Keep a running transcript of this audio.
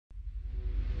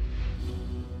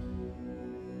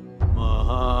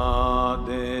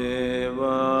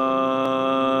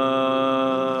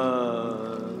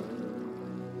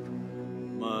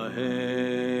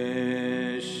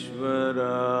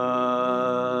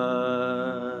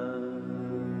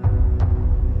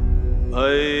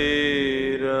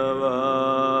Bhairava,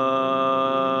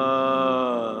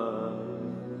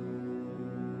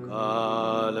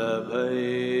 Kala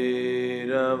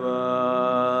Bhairava,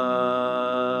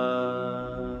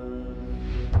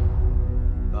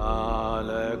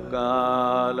 Kala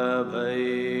Kala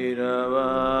Bhairava,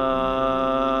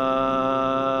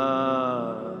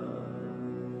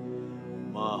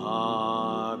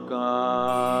 Mahakaleshwar.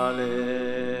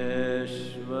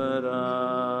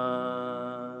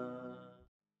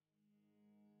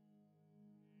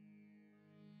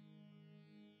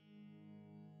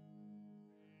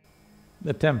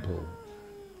 The temple,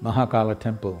 Maha Kala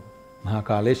Temple,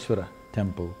 Mahakaleshwar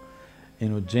Temple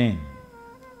in Ujjain.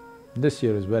 This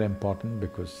year is very important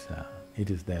because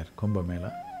it is their Kumbha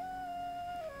Mela.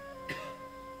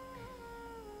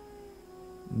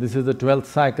 This is the 12th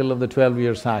cycle of the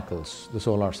 12-year cycles, the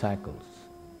solar cycles.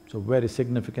 So very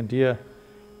significant year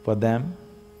for them,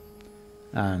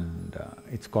 and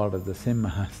it's called as the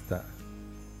Simhastha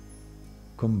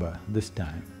Kumbha this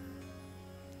time.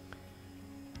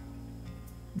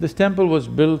 This temple was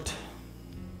built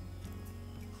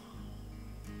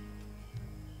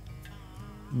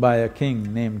by a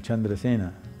king named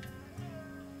Chandrasena.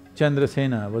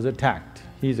 Chandrasena was attacked.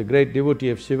 He is a great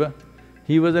devotee of Shiva.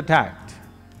 He was attacked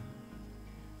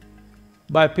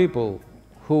by people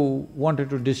who wanted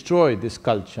to destroy this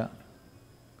culture.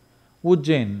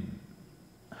 Ujjain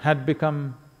had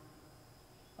become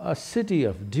a city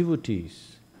of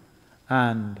devotees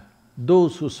and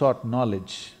those who sought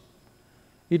knowledge.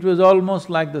 It was almost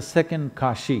like the second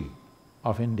Kashi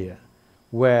of India,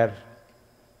 where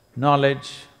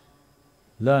knowledge,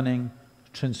 learning,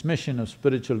 transmission of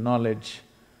spiritual knowledge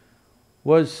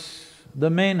was the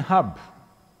main hub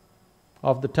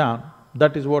of the town.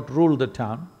 That is what ruled the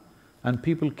town, and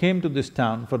people came to this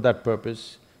town for that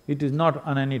purpose. It is not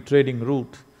on any trading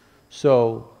route,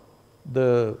 so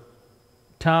the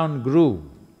town grew.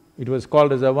 It was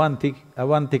called as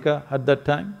Avantika at that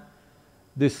time.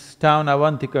 This town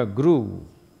Avantika grew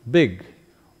big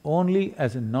only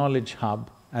as a knowledge hub,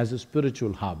 as a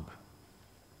spiritual hub.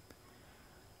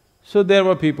 So there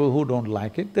were people who don't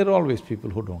like it, there are always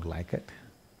people who don't like it.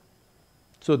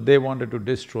 So they wanted to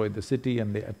destroy the city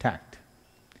and they attacked.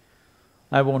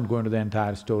 I won't go into the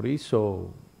entire story,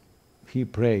 so he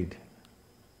prayed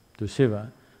to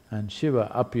Shiva, and Shiva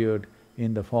appeared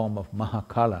in the form of Maha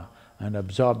Kala and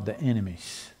absorbed the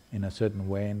enemies in a certain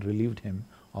way and relieved him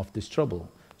of this trouble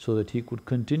so that he could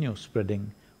continue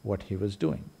spreading what he was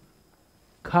doing.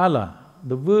 Kala,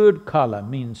 the word Kala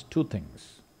means two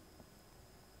things.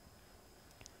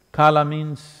 Kala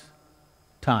means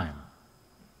time.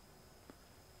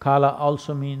 Kala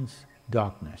also means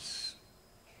darkness.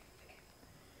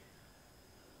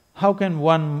 How can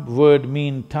one word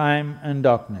mean time and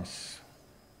darkness?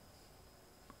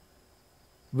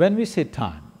 When we say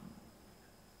time,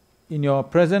 in your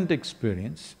present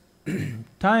experience,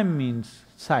 time means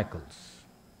cycles.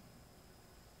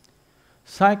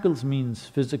 Cycles means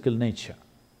physical nature.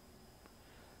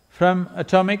 From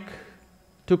atomic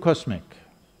to cosmic,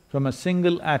 from a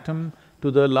single atom to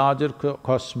the larger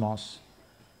cosmos,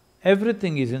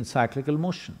 everything is in cyclical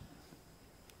motion.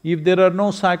 If there are no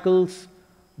cycles,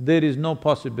 there is no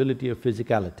possibility of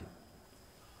physicality.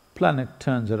 Planet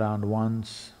turns around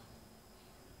once,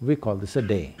 we call this a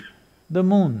day. The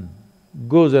moon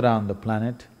goes around the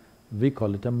planet, we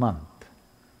call it a month.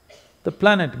 The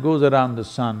planet goes around the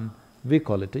sun, we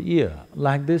call it a year.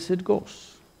 Like this it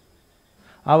goes.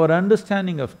 Our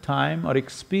understanding of time or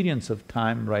experience of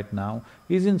time right now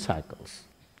is in cycles.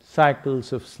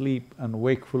 Cycles of sleep and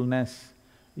wakefulness,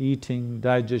 eating,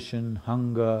 digestion,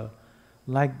 hunger.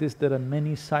 Like this there are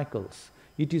many cycles.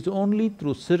 It is only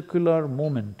through circular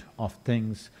movement of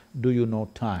things do you know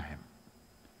time.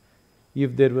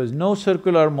 If there was no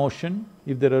circular motion,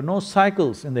 if there are no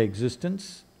cycles in the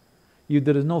existence, if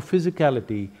there is no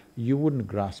physicality, you wouldn't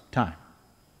grasp time.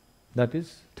 That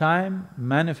is, time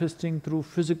manifesting through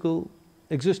physical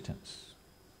existence.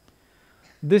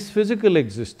 This physical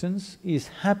existence is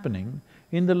happening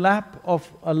in the lap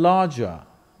of a larger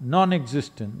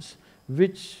non-existence,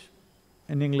 which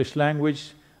in English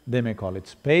language they may call it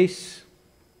space.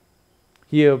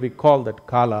 Here we call that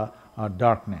Kala or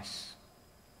darkness.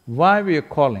 Why we are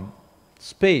calling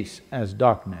space as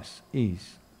darkness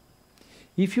is,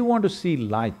 if you want to see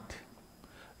light,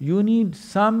 you need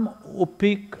some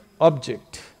opaque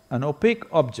object, an opaque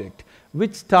object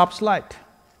which stops light.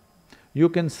 You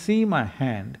can see my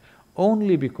hand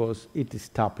only because it is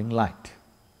stopping light.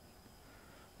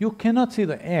 You cannot see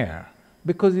the air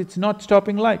because it's not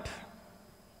stopping light.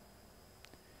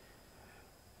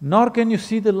 Nor can you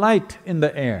see the light in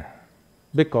the air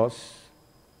because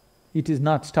it is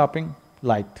not stopping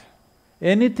light.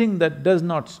 Anything that does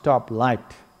not stop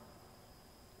light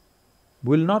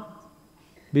will not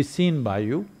be seen by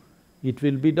you, it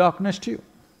will be darkness to you.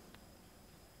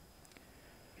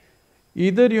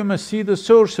 Either you must see the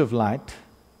source of light,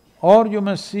 or you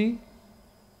must see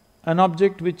an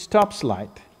object which stops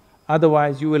light,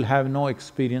 otherwise you will have no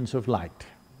experience of light.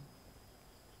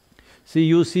 See,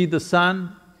 you see the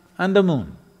sun and the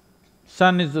moon.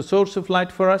 Sun is the source of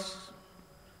light for us,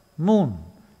 moon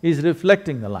is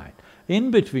reflecting the light. In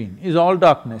between is all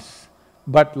darkness,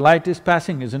 but light is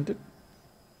passing, isn't it?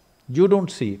 You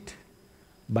don't see it,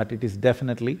 but it is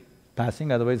definitely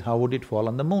passing, otherwise how would it fall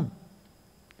on the moon?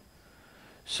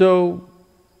 So,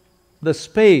 the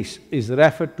space is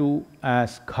referred to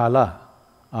as kala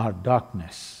or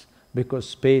darkness, because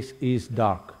space is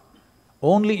dark.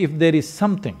 Only if there is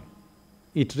something,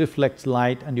 it reflects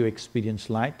light and you experience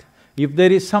light. If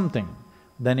there is something,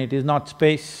 then it is not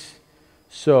space.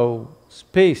 So,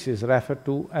 space is referred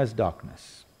to as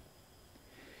darkness.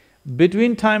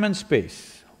 Between time and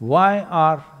space, why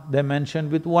are they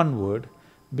mentioned with one word?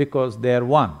 Because they are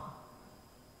one.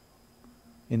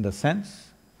 In the sense,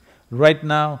 right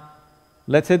now,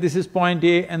 let's say this is point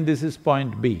A and this is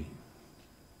point B.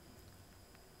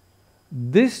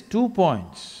 These 2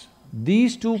 points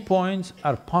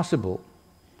are possible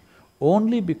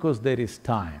only because there is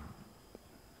time.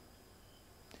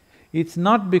 It's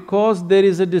not because there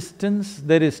is a distance,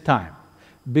 there is time.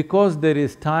 Because there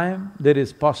is time, there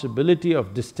is possibility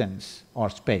of distance or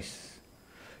space.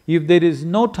 If there is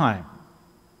no time,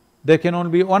 there can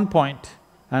only be one point,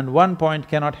 and one point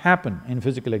cannot happen in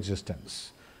physical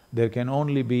existence. There can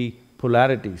only be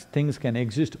polarities, things can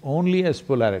exist only as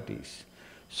polarities.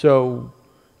 So,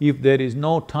 if there is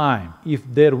no time, if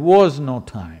there was no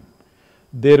time,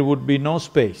 there would be no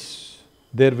space,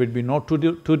 there would be no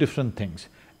two different things.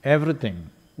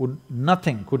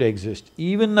 Nothing could exist,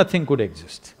 even nothing could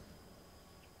exist.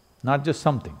 Not just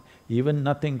something, even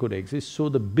nothing could exist. So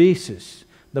the basis,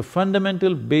 the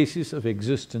fundamental basis of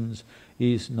existence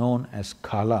is known as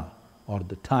kala or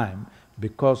the time,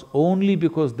 only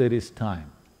because there is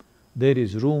time, there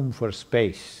is room for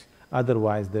space,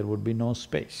 otherwise there would be no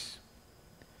space.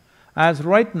 As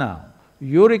right now,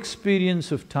 your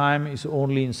experience of time is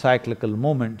only in cyclical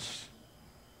moments.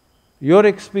 Your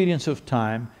experience of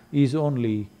time is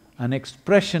only an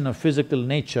expression of physical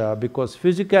nature because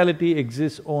physicality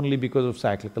exists only because of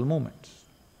cyclical movements.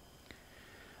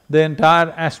 The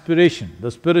entire aspiration,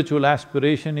 the spiritual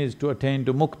aspiration is to attain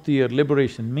to mukti or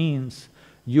liberation, means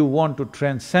you want to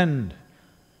transcend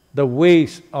the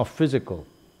ways of physical,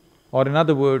 or in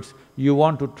other words, you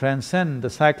want to transcend the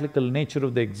cyclical nature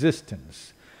of the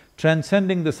existence.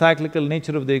 Transcending the cyclical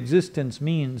nature of the existence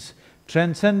means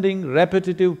transcending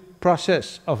repetitive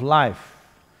process of life.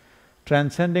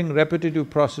 Transcending repetitive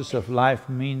process of life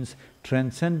means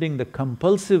transcending the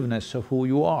compulsiveness of who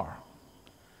you are.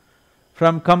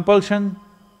 From compulsion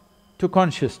to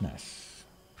consciousness,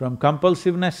 from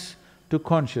compulsiveness to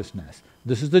consciousness,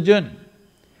 this is the journey.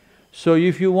 So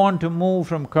if you want to move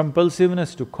from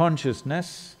compulsiveness to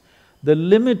consciousness, the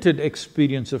limited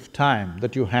experience of time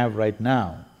that you have right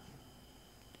now,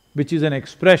 which is an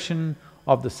expression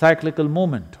of the cyclical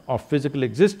moment of physical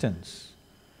existence,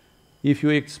 if you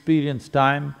experience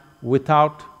time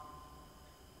without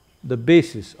the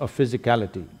basis of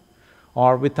physicality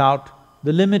or without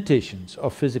the limitations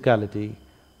of physicality,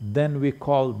 then we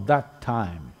call that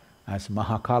time as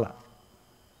Maha Kala.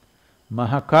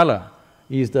 Maha Kala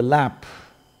is the lap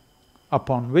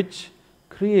upon which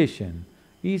creation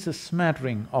is a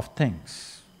smattering of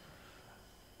things.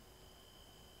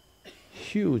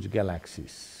 Huge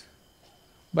galaxies,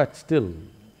 but still,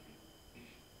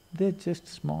 they're just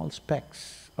small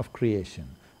specks of creation.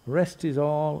 Rest is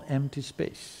all empty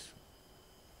space.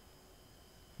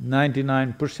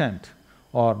 99%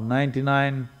 or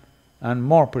 99 and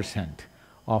more percent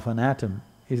of an atom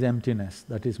is emptiness,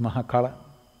 that is Maha Kala.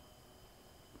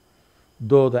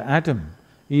 Though the atom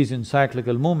is in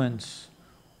cyclical movements,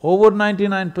 over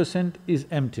 99% is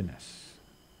emptiness.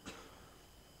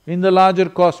 In the larger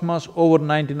cosmos, over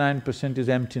 99% is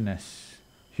emptiness.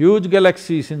 Huge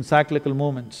galaxies in cyclical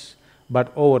movements,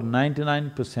 but over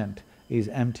 99% is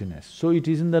emptiness. So it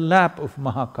is in the lap of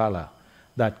Maha Kala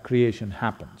that creation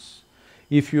happens.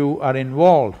 If you are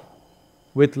involved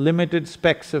with limited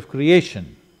specks of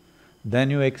creation, then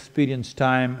you experience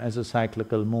time as a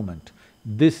cyclical movement.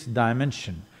 This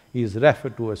dimension is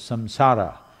referred to as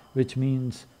samsara, which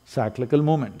means cyclical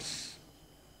movements.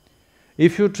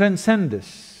 If you transcend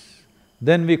this,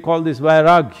 then we call this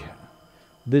vairagya.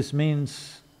 This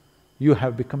means you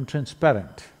have become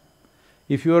transparent.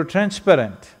 If you are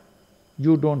transparent,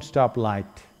 you don't stop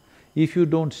light. If you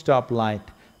don't stop light,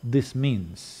 this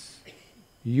means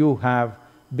you have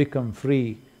become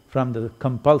free from the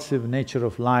compulsive nature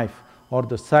of life or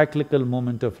the cyclical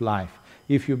movement of life.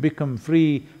 If you become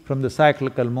free from the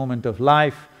cyclical movement of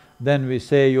life, then we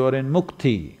say you are in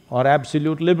mukti or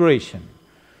absolute liberation.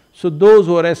 So those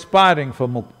who are aspiring for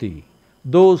mukti,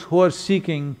 those who are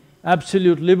seeking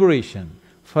absolute liberation,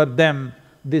 for them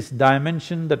this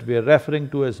dimension that we are referring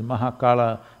to as Maha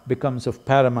Kala becomes of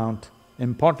paramount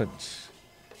importance.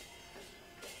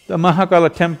 The Maha Kala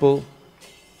temple,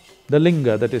 the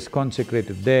linga that is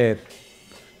consecrated there,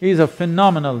 is of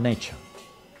phenomenal nature.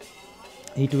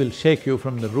 It will shake you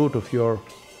from the root of your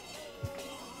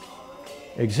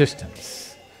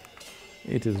existence.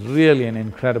 It is really an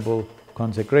incredible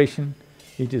consecration.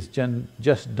 It is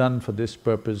just done for this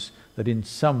purpose, that in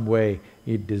some way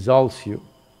it dissolves you.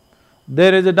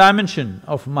 There is a dimension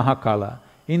of Maha Kala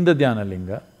in the Dhyana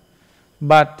Linga,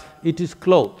 but it is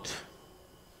clothed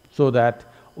so that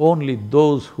only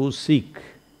those who seek,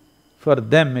 for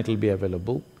them it will be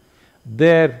available.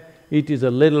 There it is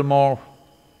a little more,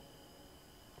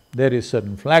 there is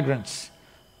certain flagrance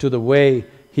to the way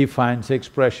he finds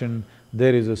expression,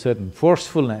 there is a certain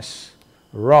forcefulness,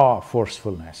 raw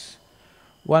forcefulness.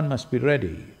 One must be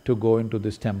ready to go into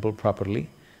this temple properly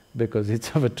because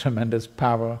it's of a tremendous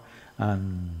power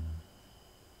and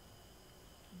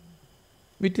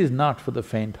it is not for the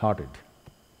faint-hearted.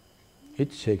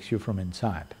 It shakes you from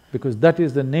inside because that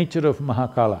is the nature of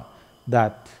Maha Kala,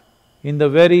 that in the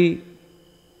very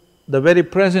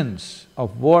presence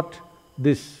of what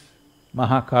this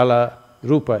Maha Kala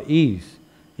Rupa is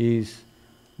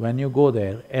when you go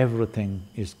there, everything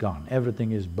is gone,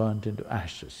 everything is burnt into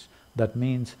ashes. That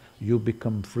means you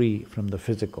become free from the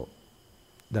physical.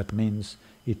 That means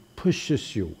it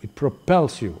pushes you, it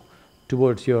propels you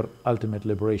towards your ultimate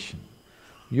liberation.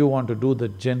 You want to do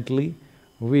that gently,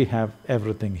 we have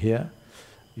everything here.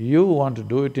 You want to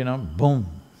do it in a boom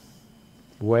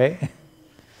way,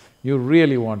 you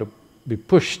really want to be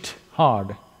pushed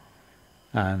hard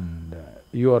and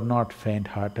you are not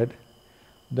faint-hearted,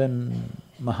 then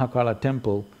Maha Kala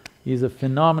temple is a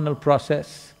phenomenal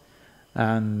process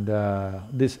and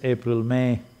this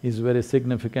April-May is very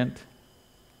significant.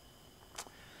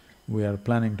 We are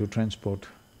planning to transport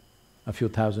a few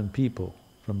thousand people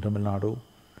from Tamil Nadu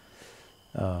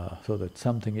so that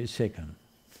something is shaken.